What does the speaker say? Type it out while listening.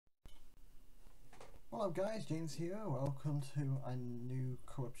Hello guys, James here. Welcome to a new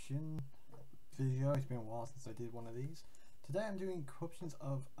corruption video. It's been a while since I did one of these. Today I'm doing corruptions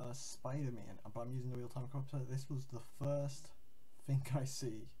of Spider-Man, but I'm using the real-time corruptor. This was the first thing I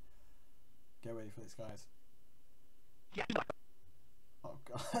see. Get ready for this, guys. Yeah. Oh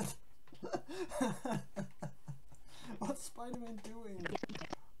god. What's Spider-Man doing?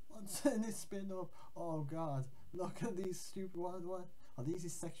 What's in his spin-up? Oh god. Look at these stupid what? Are these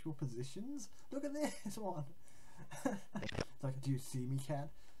his sexual positions? Look at this one! It's like, do you see me, cat?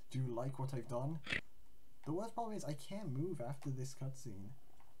 Do you like what I've done? The worst problem is I can't move after this cutscene.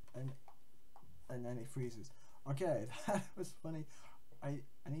 And then it freezes. Okay, that was funny. I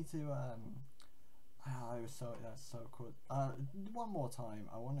need to that's so cool. One more time.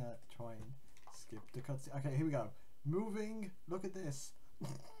 I wanna try and skip the cutscene. Okay, here we go. Moving, look at this.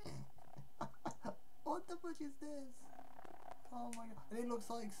 What the fuck is this? Oh my god. And it looks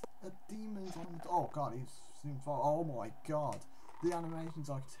like a demon's on the... Oh god, he's soon far. Oh my god. The animations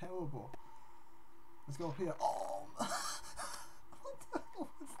are terrible. Let's go up here. Oh! What the hell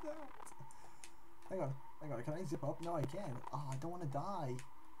was that? Hang on. Can I zip up? No, I can't. Oh, I don't want to die.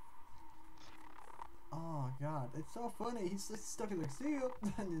 Oh god, it's so funny. He's just stuck in the seal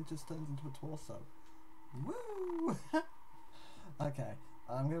and it just turns into a torso. Woo! Okay,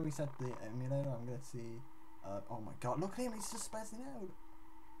 I'm gonna reset the emulator. I'm gonna see. Oh my god, look at him, he's just spazzing out.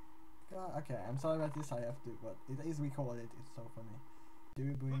 God, okay, I'm sorry about this, I have to, but it is recorded, it's so funny. Do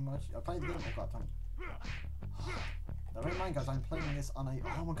you bring much? I played the game, oh god, Tom. Now, bear in mind, guys, I'm playing this on a.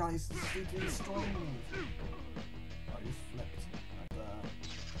 Oh my god, he's doing a strong move. Oh, he just flipped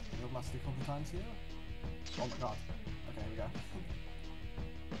at the blast a couple times here. Oh my god. Okay, here we go.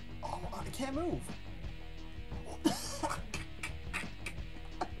 Oh, I can't move!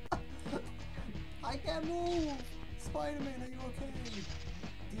 I can't move! Spider-Man, are you okay?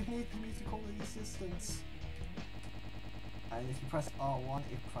 Do you need me to call the assistance? And if you press R1,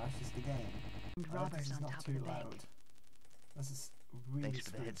 it crashes the game. This is not too loud. This is really Thanks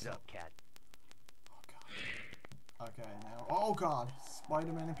for the heads up, cat. Oh god. Okay, now. Oh god!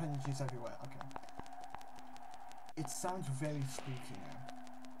 Spider-Man appendages everywhere. Okay. It sounds very spooky now.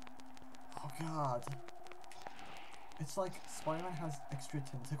 Oh god. It's like Spider-Man has extra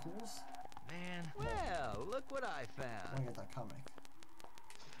tentacles. Man. Well, look what I I found. want to get that comic.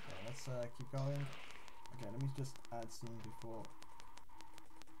 Okay, let's keep going. Okay, let me just add some before.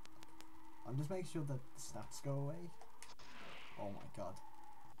 I'm just making sure that the snaps go away. Oh my god.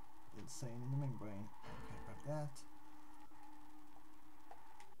 Insane in the membrane. Okay, grab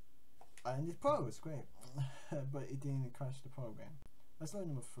that. And it's pro, it's great. But it didn't crash the program. Let's learn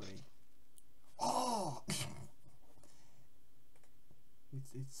number 3. Oh!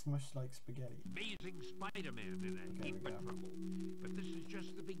 It's smushed like spaghetti. Amazing Spider-Man in a heap of trouble. But this is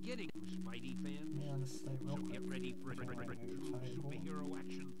just the beginning, Spidey fans. Yeah, let's stay real So quick. get ready for a true superhero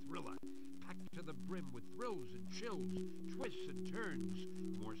action thriller. Packed to the brim with thrills and chills, twists and turns.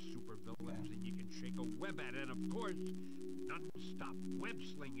 More supervillains than you can shake a web at, and of course, non-stop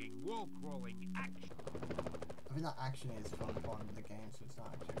web-slinging, wall-crawling action. I think that action is fun part of the game, so it's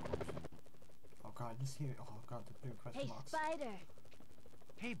not actually a question. Oh god, just here. Oh god, the blue question marks. Hey, Spider!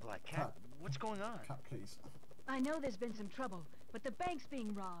 Hey, Black Cat. What's going on? Cat, please. I know there's been some trouble, but the bank's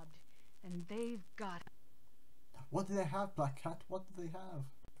being robbed, and they've got... What do they have, Black Cat? What do they have?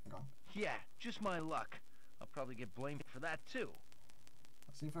 Hang on. Yeah, just my luck. I'll probably get blamed for that, too.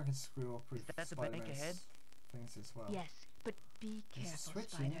 Let's see if I can screw up with Is that the bank Spider-Man's ahead? things as well. Yes, but be careful,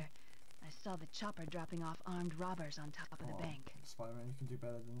 switching. Spider. I saw the chopper dropping off armed robbers on top of the bank. Spider-Man, you can do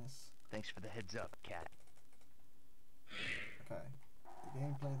better than this. Thanks for the heads up, cat. Okay. The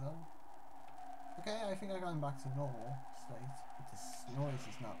gameplay though. Okay, I think I got him back to normal state. But this noise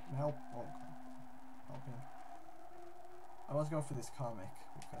is not helping. I was going for this comic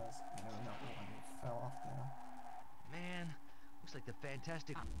because you never know when it fell off there. Man, looks like the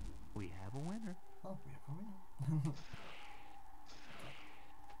fantastic... We have a winner. Oh, we have a winner.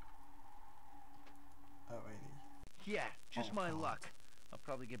 Alrighty. Yeah, just Oh, my God. luck. I'll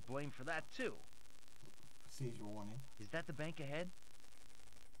probably get blamed for that, too. Procedural warning. Is that the bank ahead?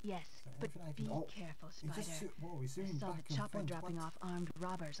 Yes, Okay, but everything I be can- oh, careful, It Spider. just whoa, he's I zooming saw the back and chopper front. dropping What? off armed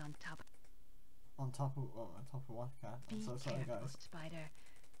robbers on top. On top of what, Cat? I'm Be so sorry, careful, guys. Spider.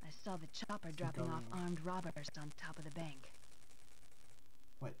 I saw the chopper dropping off going. armed robbers on top of the bank.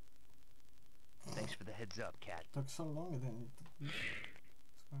 Wait, Thanks for the heads up, cat. took so long and then.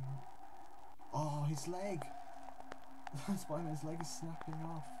 What's going on? Oh, his leg! Spider-Man's leg is snapping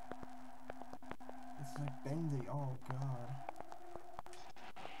off. It's like bendy. Oh god.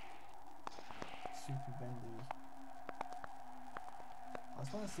 Super bendy. I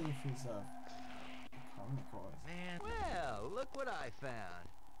just want to see if his many coins. Man, well, look what I found.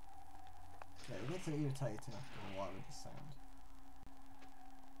 Yeah, it gets irritating after a while with the sound.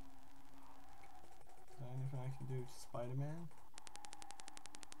 Is there anything I can do to Spider-Man?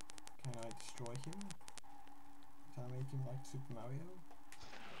 Can I destroy him? Can I make him like Super Mario?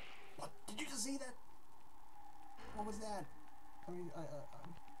 What? Did you just see that? What was that? I mean,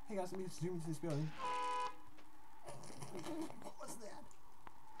 hey guys, let me zoom into this building. What was that?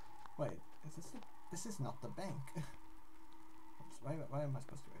 Wait, this is not the bank. Why am I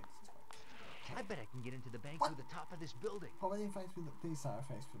supposed to read this? I bet I can get into the bank through the top of this building. What are they faced with? These are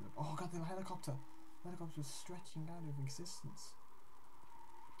faced with. Oh god, the helicopter. The helicopter was stretching out of existence.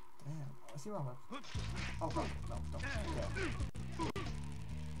 Damn. I see what I'm. Oh god, no, don't. Yeah.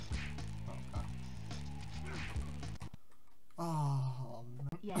 Oh god. Oh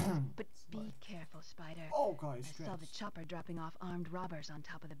man. Yes, but be careful, Spider. Oh god, he's I stretched. saw the chopper dropping off armed robbers on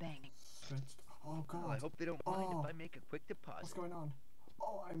top of the bank. Stretched. Oh god. Well, I hope they don't mind if I make a quick deposit. What's going on?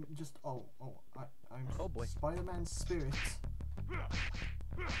 Oh, I'm just. I'm. Oh boy. Spider-Man spirit.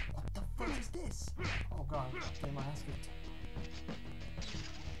 What the fuck is this? Oh god, I'm getting my ass kicked.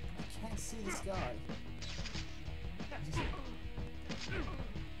 I can't see this guy.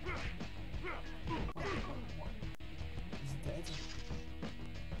 What? Is he dead?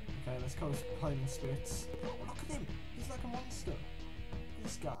 Okay, let's go Spider-Man spirits. Oh, look at him! He's like a monster. Look at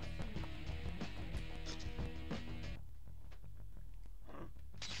this guy.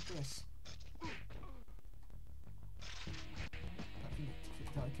 This. Did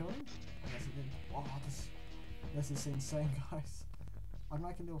I kill him? Yes, I did. Oh, this is insane, guys. I'm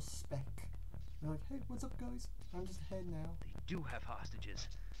like a little speck. They're like, hey, what's up, guys? I'm just ahead now. They do have hostages.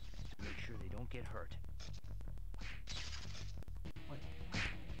 To make sure they don't get hurt. Wait.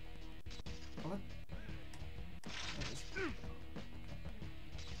 What?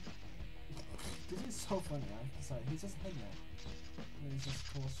 This is so funny, I have to say. He's just ahead now. He's just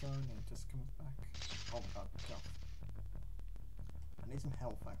torso and it just comes back. Oh god, go. I need some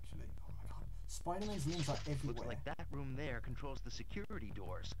health actually. Oh my god. Spider-Man's limbs are everywhere. Looks like that room there controls the security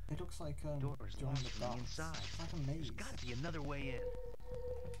doors. It looks like Doors John locked the from the Dots. inside. It's like a maze. There's got to be another way in.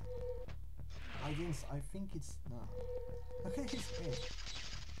 I think it's no. Look at his head.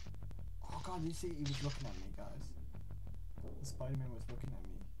 Oh god, you see he was looking at me, guys. The Spider-Man was looking at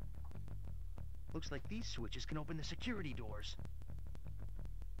me. Looks like these switches can open the security doors.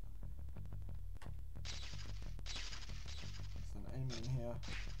 There's an enemy in here.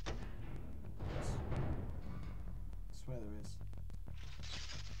 I swear there is.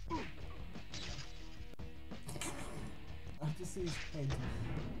 I just see his head.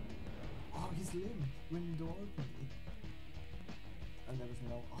 Oh, his limb when the door opened. And there was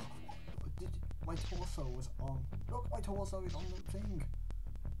no. Oh, my torso was on. Look, my torso is on the thing.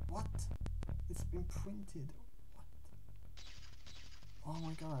 What? It's imprinted. What? Oh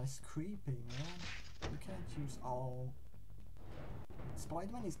my god, it's creepy, man. You can't use. Oh.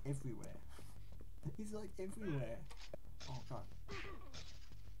 Spider-Man is everywhere. He's like everywhere. Oh god.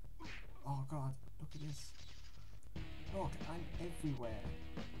 Oh god, look at this. Look, I'm everywhere.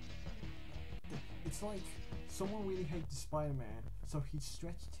 It's like someone really hated Spider-Man, so he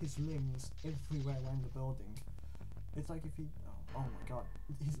stretched his limbs everywhere around the building. It's like if he... Oh my god,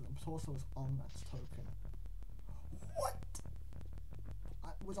 his torso was on that token. What?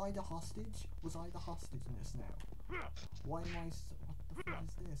 Was I the hostage? Was I the hostage in this now? Why am I... What the fuck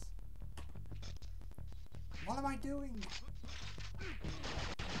is this? What am I doing?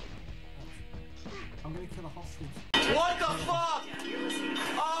 I'm gonna kill a hostage. What the fuck?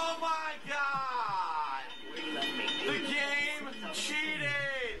 Oh my god! The game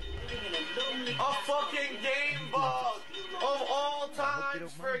cheated! A fucking game bug! Of all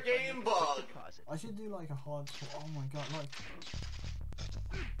times for a game bug! I should do like a hardcore. Oh my god, like.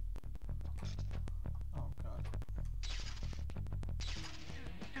 Oh god.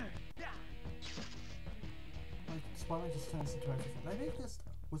 Like Spider-Man just turns into everything. Maybe it just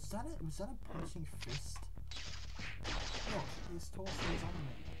was that a punching fist? Look, his torso is on me.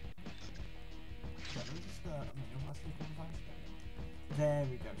 Yeah, let me just let's look on the fast. There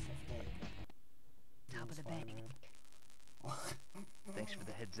we go, Chef Egg. Top of the bank. Thanks for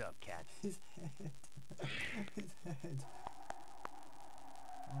the heads up, Cat. His head. His head.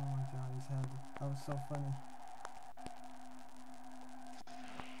 Oh my god, his head. That was so funny.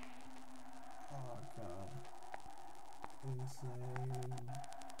 Oh god. Insane.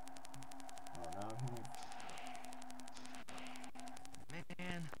 Oh now he...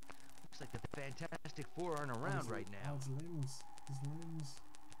 Man, looks like the Fantastic Four aren't around right now. His limbs. His limbs.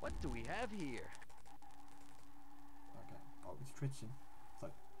 What do we have here? Okay. Oh, it's twitching. It's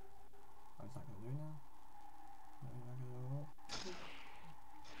like... Oh, it's not gonna do it now?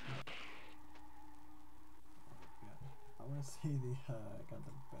 see the got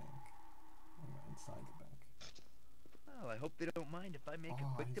the bank. Inside the bank. Well, I hope they don't mind if I make a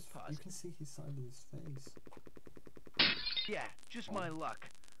quick deposit. You can see his side of his face. Yeah, just my luck.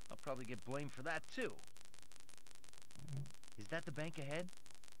 I'll probably get blamed for that too. Is that the bank ahead?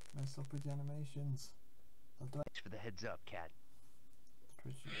 Messed up with the animations. Thanks for the heads up, Cat.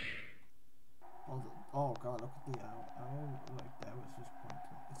 Oh god, look at the owl right there. It's just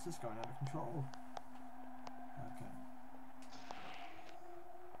pointing. It's just going out of control. Okay.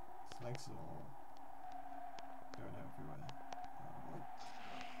 His legs are all going everywhere.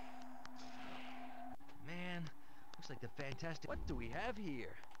 Man, looks like the fantastic. What do we have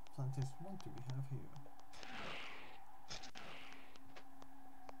here? Scientist, what do we have here?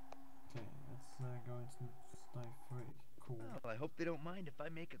 Okay, let's go into stage 3. Cool. Well, I hope they don't mind if I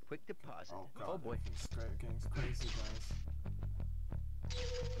make a quick deposit. Oh god, oh boy. It's getting crazy, guys.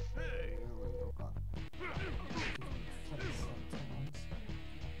 Hey! Oh god.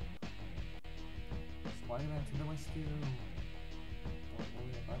 Spider-Man to the rescue! Don't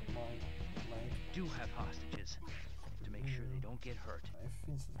worry about my leg. Do have hostages to make sure they don't get hurt.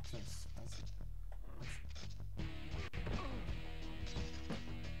 Everything's just as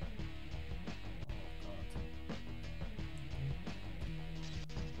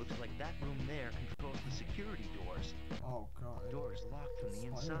Looks like that room there controls the security doors. oh god. Doors locked from the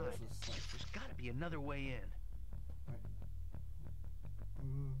inside. There's gotta be another way in.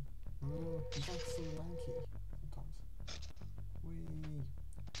 He's like so lanky sometimes. Whee!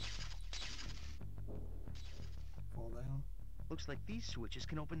 Fall down. Looks like these switches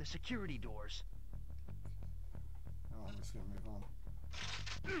can open the security doors. Oh, I'm just gonna move on.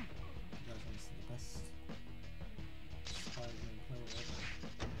 You guys want to see the best Spider-Man player ever.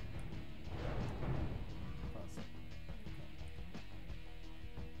 Fast. Okay.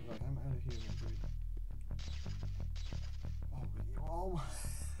 He's like, I'm out of here, my dude. Oh, oh!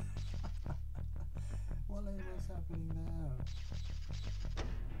 What is happening now?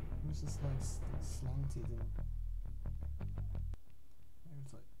 It was just like slanted and it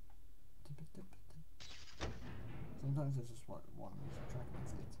was like sometimes there's just one music track and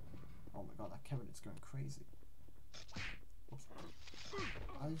that's it. Oh my god, that cabinet's going crazy. Oops.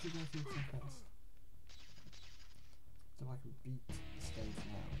 How did you go through so fast? So I can beat the stage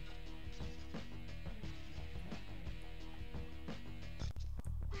now.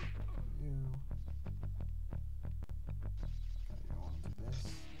 You. Okay, you want to do this.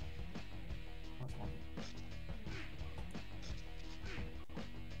 What's one?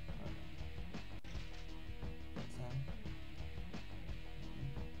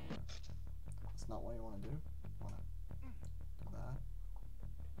 That's not what you want to do. You want to do that.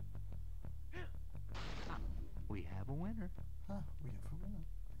 We have a winner. Huh, we have a winner.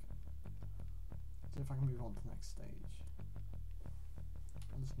 Okay. See if I can move on to the next stage.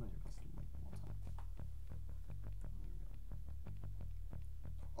 I'll just menu press it one more time. There we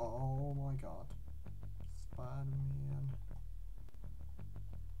go. Oh my god. Spider-Man.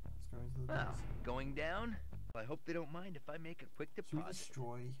 Let's go into the Well, base. going down. I hope they don't mind if I make a quick Should we deposit.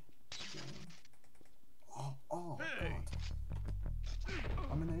 destroy the game? Oh Hey! god.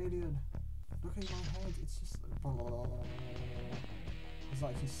 I'm an alien. Look at my head. It's just it's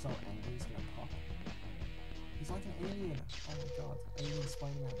like he's so angry he's gonna pop. He's like an alien. Oh my god. Alien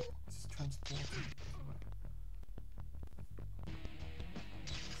Spider-Man. It's just transported everywhere.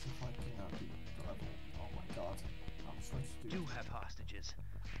 Let's see if I can beat the level. Oh my god. I'm supposed to do. Do have hostages.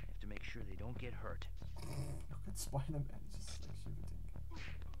 I have to make sure they don't get hurt. Look at Spider-Man. He's just like shivering.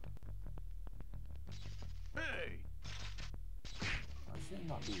 Hey! I should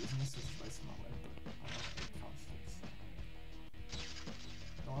not be using this as a place on my web, but I don't know it constants.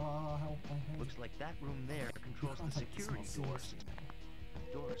 Oh, help my head. Looks like that room there controls the security doors.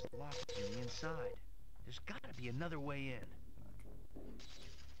 Doors locked from the inside. There's gotta be another way in. Okay.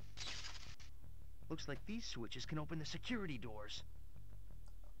 Looks like these switches can open the security doors.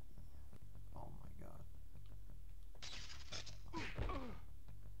 Oh my god. Oh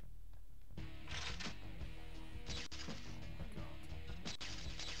my god.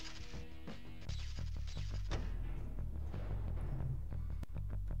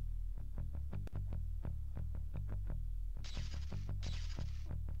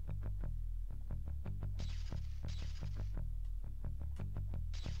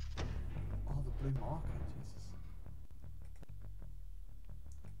 Oh, the blue marker, Jesus.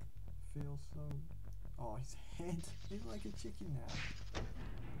 Feels so. Oh, his head. He's like a chicken now.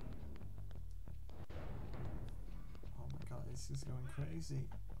 Oh my god, this is going crazy.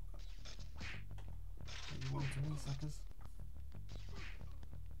 What do you want to me, suckers?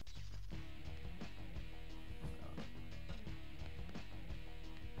 Oh god.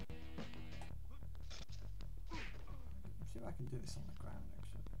 can do this on the ground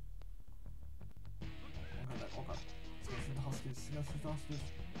actually. Oh god. Let's go through the hostages. Okay, God.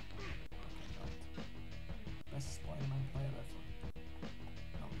 Best Spider-Man player ever.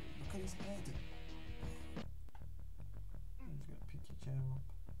 Oh, look at his head. I'm just gonna pick your chair up.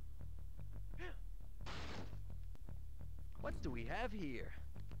 What do we have here?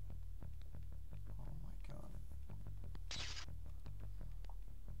 Oh my god.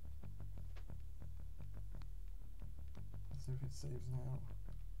 Let's see if it saves now.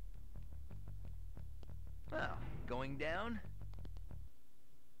 Well, going down?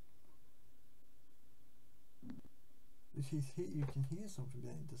 If he's hit, you can hear something,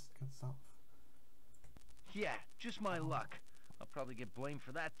 then it just cuts off. Yeah, just my luck. I'll probably get blamed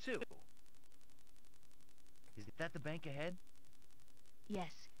for that too. Is that the bank ahead?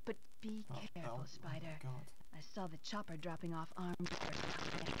 Yes, but be careful, Spider. Oh my god. I saw the chopper dropping off armed.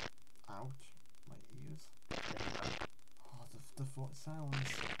 Ouch. My ears. Oh, the sounds.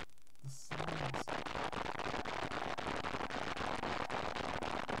 The sounds.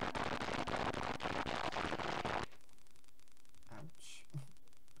 Ouch.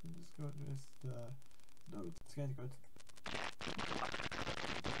 I'm just going to just, no, it's going to go to...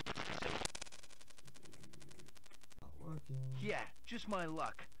 Not working. Yeah, just my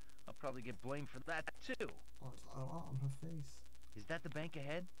luck. I'll probably get blamed for that too. Oh, it's on her face. Is that the bank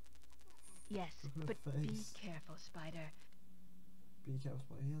ahead? Yes, Look at but her be face. careful, Spider. Be careful,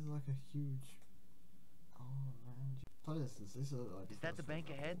 but he has like a huge... Oh man. Play this, these are like... Is that the bank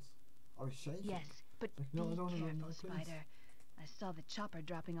ahead? Oh, he's shaking. Yes, but Like, no, I be don't wanna careful, run, please. Spider. I saw the chopper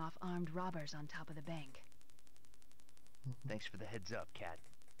dropping off armed robbers on top of the bank. Thanks for the heads up, Cat.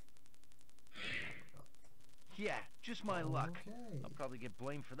 Yeah, just my luck. Okay. I'll probably get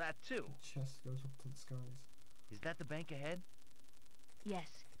blamed for that too. The chest goes up to the skies. Is that the bank ahead? Yes,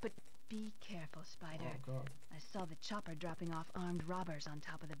 but be careful, Spider. Oh god. I saw the chopper dropping off armed robbers on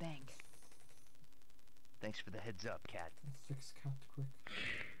top of the bank. Thanks for the heads up, Cat. Let's fix Cat quick.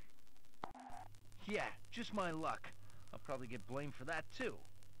 Yeah, just my luck. I'll probably get blamed for that too.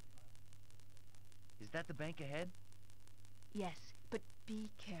 Is that the bank ahead? Yes, but be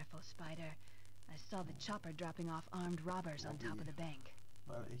careful, Spider. I saw the chopper dropping off armed robbers on top of the bank.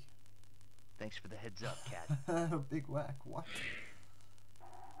 Buddy. Thanks for the heads up, Cat. Big whack, what?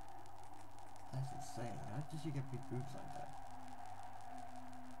 That's insane. How did you get big boobs like that?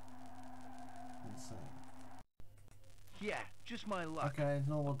 Insane. Yeah, just my luck. Okay,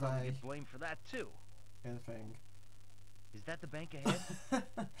 normal Probably day. get blamed for that too. Anything. Is that the bank ahead? And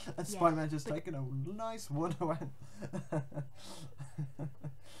Yes, Spider-Man just but- taking a nice one away.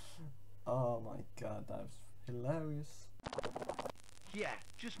 Oh my god, that was hilarious. Yeah,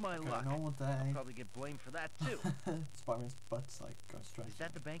 just my Okay, luck. normal day. I'll probably get blamed for that too. Spider-Man's butt's like go straight. Is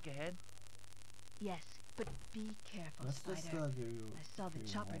that the bank ahead? Yes, but be careful, Let's Spider. just do. I saw the do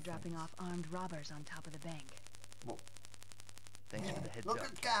chopper more dropping things. off armed robbers on top of the bank. Thanks for the heads Look up.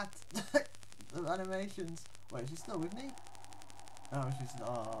 at Cat! The animations. Wait, she's still with me? Oh, she's not.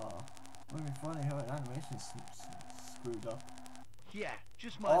 Oh, would be funny. Her animation's screwed up. Yeah,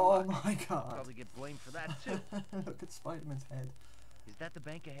 just my Oh luck. my god! Probably get blamed for that too. Look at Spider-Man's head. Is that the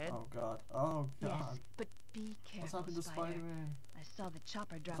bank ahead? Oh god. Oh god. Yes, but be careful, What's happened to Spider. Spider-Man? I saw the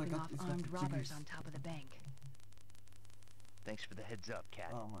chopper dropping off it's got armed the robbers jiggers. on top of the bank. Thanks for the heads up,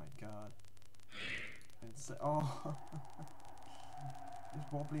 Cat. Oh my god. It's oh. His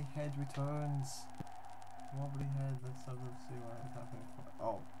wobbly head returns. Wobbly head. Let's see what is happening.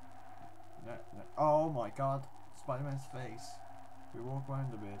 Oh. No, no. Oh my god. Spider-Man's face. We walk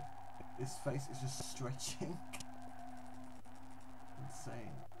around a bit. His face is just stretching.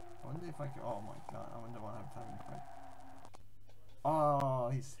 Insane. I wonder if I can. Oh my god. I wonder what happened if I. Oh,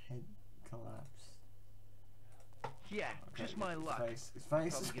 his head collapsed. Yeah, Okay, just my luck. His face.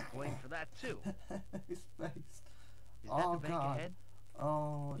 Probably get blamed for that too. His face. Is that Oh, the bank God. ahead?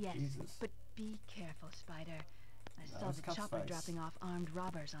 Oh, Yes, Jesus. but be careful, Spider. I No, saw it's the Cat's chopper face. dropping off armed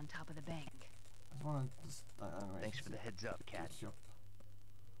robbers on top of the bank. I just want to just. Thanks for the heads up, Cat.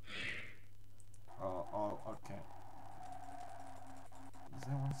 Oh, okay. Does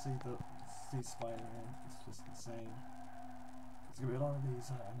anyone see Spider-Man? It's just insane. There's gonna be a lot of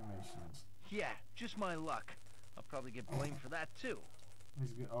these animations. Yeah, just my luck. I'll probably get blamed for that too.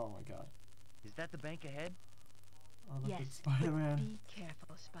 He's good. Oh my god. Is that the bank ahead? Oh, look Yes, at but Spider-Man. be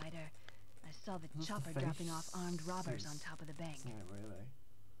careful, Spider. I saw the Just the chopper dropping off face. armed robbers on Face. top of the bank. Isn't it really?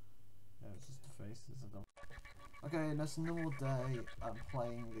 Yeah, it's just the faces. Okay, that's a normal day. I'm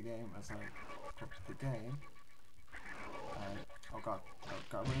playing the game as I put the game. And oh god,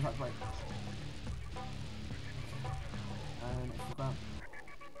 where is that play? And if you grab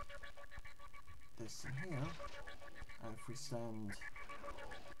this in here, and if we stand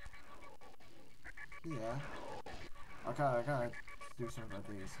here, okay, I gotta do something about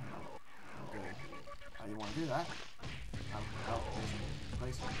these. Hang on. Okay. Oh, you want to do that? Oh,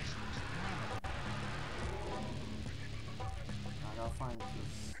 please. I gotta find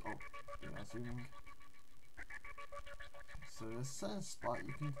this. Oh, yeah, zooming. So there's a certain spot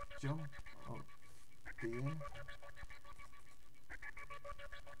you can jump. Oh, be in.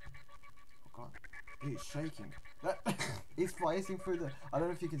 Oh god, he's shaking. He's facing through the. I don't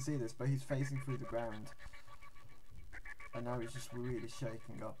know if you can see this, but he's facing through the ground. And now he's just really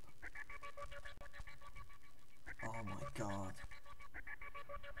shaking up. Oh my god.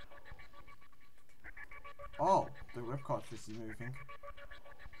 Oh, the rip cartridge is moving.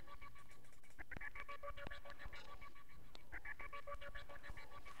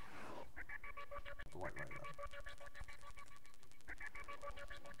 The white right there.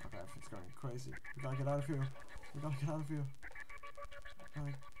 Okay, everything's going crazy. We gotta get out of here. We gotta get out of here.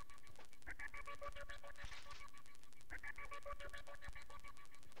 Okay.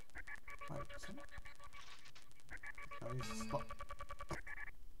 Right, so use the spot.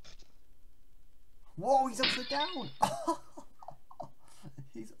 Whoa, he's upside down!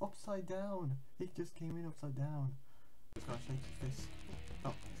 He's upside down. He just came in upside down. Just gotta shake his fist.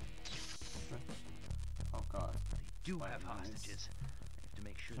 Oh, stretch. Oh god. They do have hostages. I have to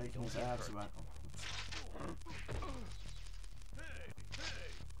make sure they Shaking don't his get abs hurt. around.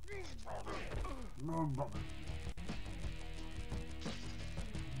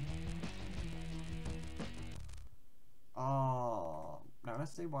 Oh, now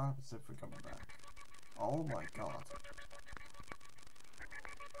let's see what happens if we come back. Oh my god.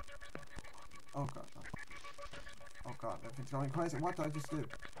 Oh god. Oh god, everything's going crazy. What did I just do?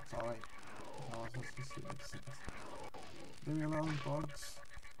 Sorry. No, I was just doing this. Leave me alone, bugs.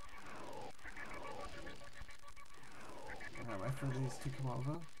 Okay, wait for these to come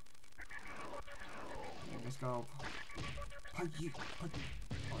over. And just go. Oh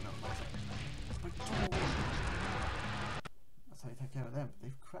no, that's how you take care of them.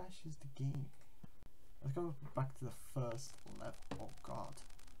 They've crashed the game. Let's go back to the first level. Oh god.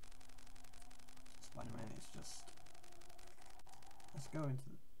 Spider-Man is just. Let's go into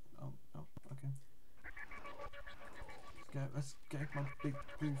the. Oh, no, okay. Let's get my big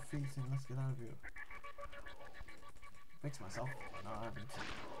blue feet and let's get out of here. Fix myself. No, I haven't.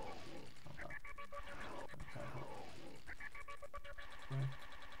 Oh god. Okay.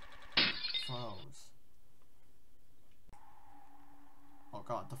 Froze. Oh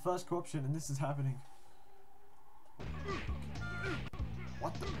god, the first corruption and this is happening.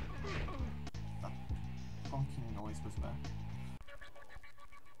 What the? That honking noise was there.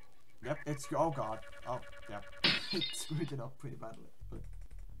 Yep, it's. Oh god. Oh, yep. It screwed it up pretty badly. But.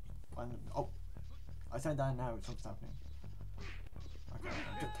 Oh. I said that now, something's happening. Okay.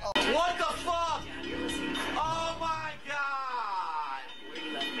 Oh. What the fuck? Oh my god!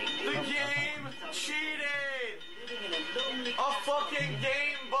 The game cheated! A fucking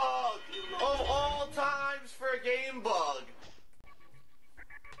game bug! Of all times for a game bug!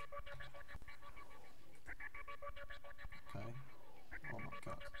 Okay. Oh my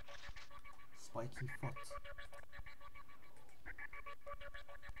god. Spiky foot.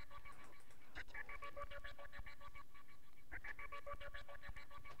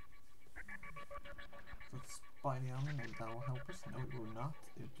 So it's spiny armor, maybe that will help us. No, it will not.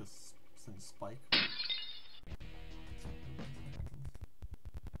 It just sends spike.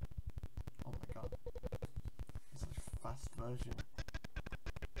 Oh my god. It's such a fast version.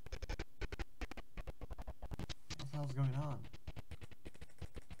 What the hell's going on?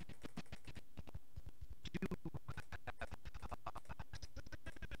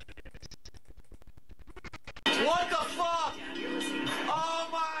 What the fuck? Oh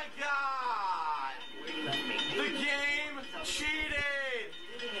my god! The game cheated!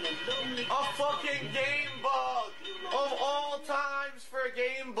 A fucking game bug! Of all times for a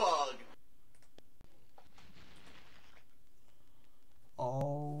game bug!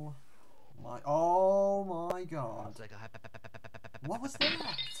 Oh my god. It's like a What was that?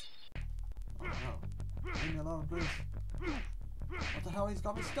 Oh no. Leave me alone, please. What the hell? He's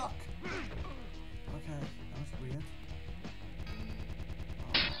got me stuck. Okay, that was weird.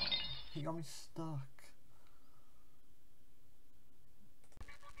 Oh, he got me stuck.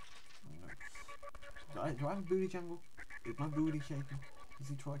 No. Do I have a booty jangle? Is my booty shaking? Is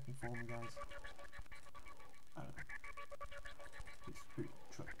he twerking for me, guys? I don't know. He's booty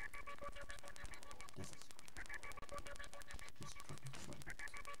twerking. Yes, he's twerking.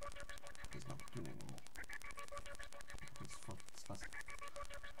 He's not doing it anymore. He's fucking spastic.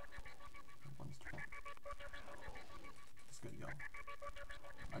 One's twerking.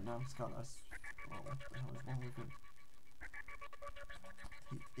 And now he's got us. Oh, what the hell is wrong with him?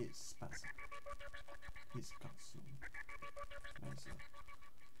 He is spazzing. He's got some laser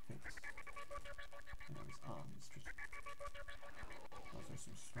things. You know, his arm is just. Those are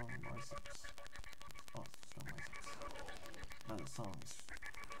some strong biceps. Oh, strong biceps. Now the song is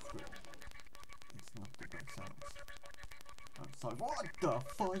screwed. It's not the great sounds. I'm sorry. What the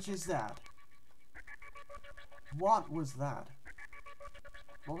fudge is that? What was that?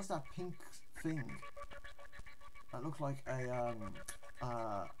 What was that pink thing? That looked like a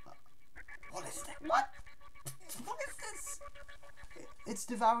what is that? What? What is this? It's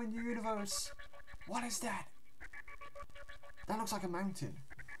devouring the universe. What is that? That looks like a mountain.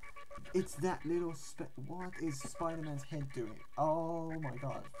 It's that little what is Spider-Man's head doing? Oh my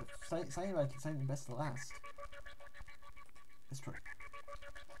god. Saying about it, saying the best to last. It's true.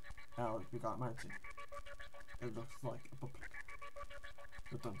 Now we got a mountain. It looks like a bubble.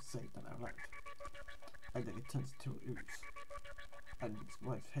 But don't say that out loud. And then it turns into an ooze. And his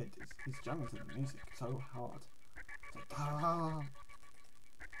wife's head is he's jamming to the music so hard. It's like, ah.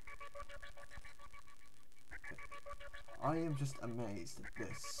 I am just amazed at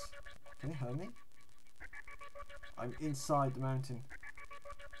this. Can you hear me? I'm inside the mountain.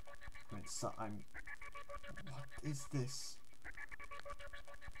 I'm what is this?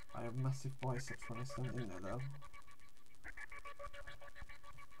 I have massive biceps when I stand in there though.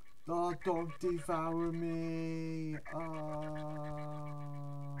 Oh, don't devour me!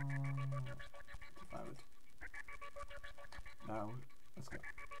 Devoured. Now, let's go.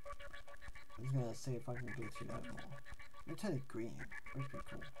 I'm just gonna see if I can glitch it out more. I'm gonna turn it green. That'd be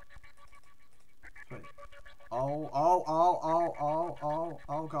cool. Wait. Oh,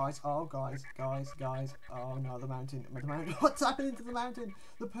 guys, guys. Oh no, the mountain. What's happening to the mountain?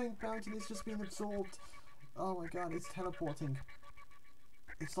 The pink mountain is just being absorbed. Oh my god, it's teleporting.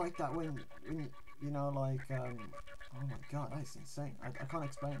 It's like that when you know, like, oh my god, that is insane. I can't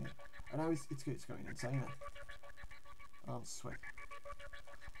explain it. I know it's going insane. I'm sweating.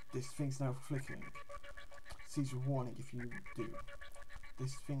 This thing's now flickering. Seizure warning if you do.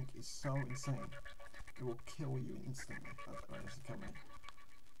 This thing is so insane. It will kill you instantly. As it coming.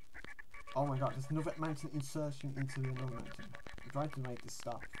 Oh my god, there's another mountain insertion into another mountain. I'm trying to make this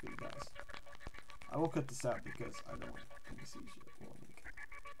stop for you guys. I will cut this out because I don't want any seizure warning.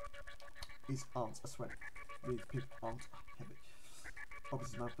 His arms are sweating. His big arms are heavy.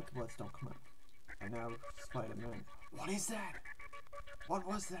 Opens his mouth, but the words don't come out. And now Spider-Man. What is that? What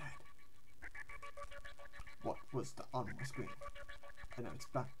was that? What was that on my screen? And now it's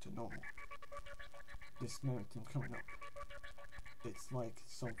back to normal. This mountain coming up. It's like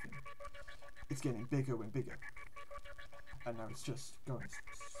something. It's getting bigger and bigger. And now it's just going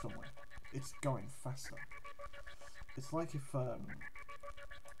somewhere. It's going faster. It's like if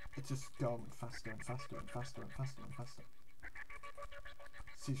it's just going faster and faster and faster and faster and faster.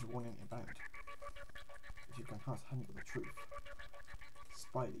 Seizure warning inbound. If you cannot handle the truth,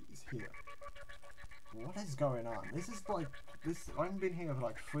 Spidey is here. What is going on? This is like this. I've been here for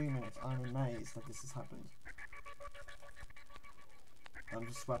like 3 minutes. I'm amazed that this has happened. I'm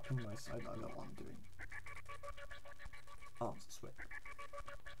just swapping my side. I don't know what I'm doing. Arms are sweating.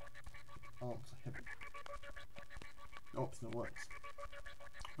 Arms are heavy. Oh, it's no words.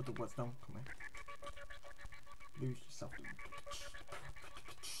 But the words don't come in. Lose yourself.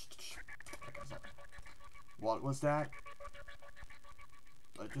 What was that?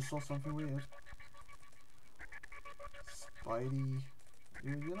 I just saw something weird. Spidey,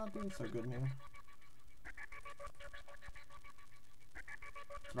 you're not doing so good, man.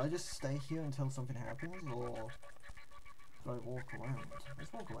 Should I just stay here until something happens, or should I walk around?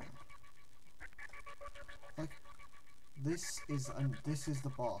 Let's walk around. Like, this is the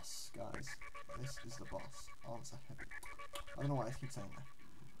boss, guys. This is the boss. Arms are heavy. I don't know why I keep saying that.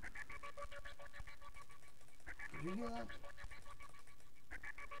 Did you hear that?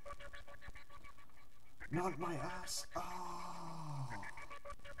 Not my ass. Oh.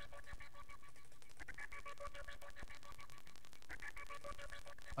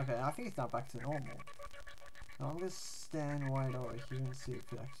 Okay, I think it's now back to normal. Now I'm gonna stand right over here and see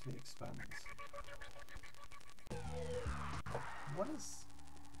if it actually expands. What is?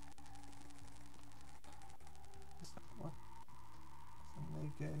 What? Doesn't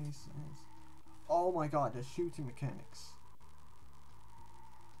make any sense. Oh my god, they're shooting mechanics.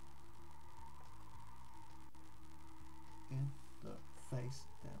 In the face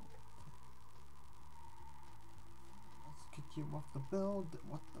down. Let's kick you off the build.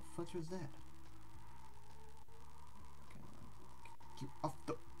 What the fuck was that? Okay, kick you off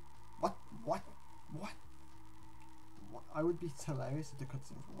the. What? would be hilarious if the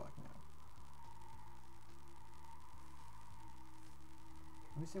cutscenes were working now.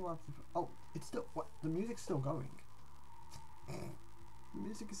 Let me see what happens. Oh, it's still. What? The music's still going. The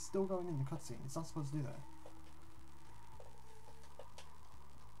music is still going in the cutscene. It's not supposed to do that.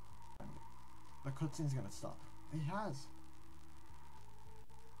 The cutscene's gonna stop. He has.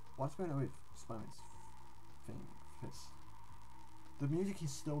 What's going on with Spiderman's thing? Fist. The music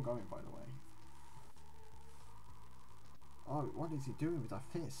is still going, by the way. Oh, what is he doing with that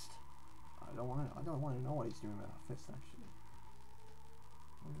fist? I don't want to know what he's doing with that fist. Actually,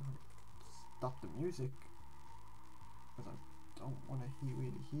 stop the music because I don't want to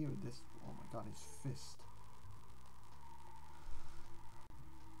really hear this. Oh my God, his fist.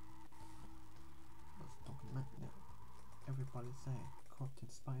 Let's talk about now. Everybody's saying Captain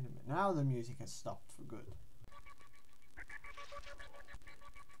Spiderman. Now the music has stopped for good.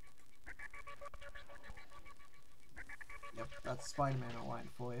 Yep, that's Spider-Man online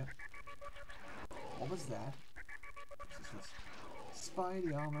for you. What was that? This is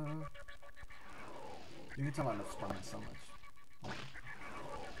Spidey armor. You can tell I love Spider-Man so much.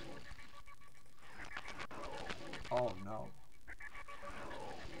 Oh no.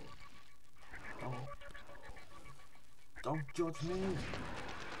 Don't judge me.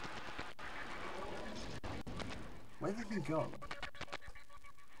 Where did he go?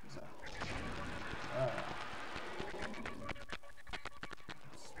 What's that?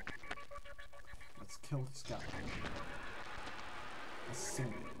 Let's kill this guy. A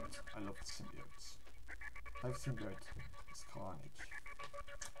symbiote. I love the symbiotes. I have symbiote. It's carnage.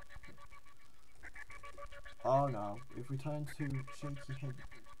 Oh no. If we turn to shaky head.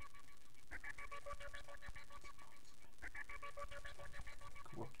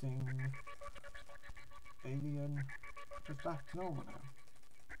 Corrupting. Alien. It's back to normal now.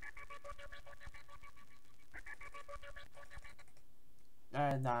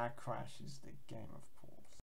 And that crashes the game, of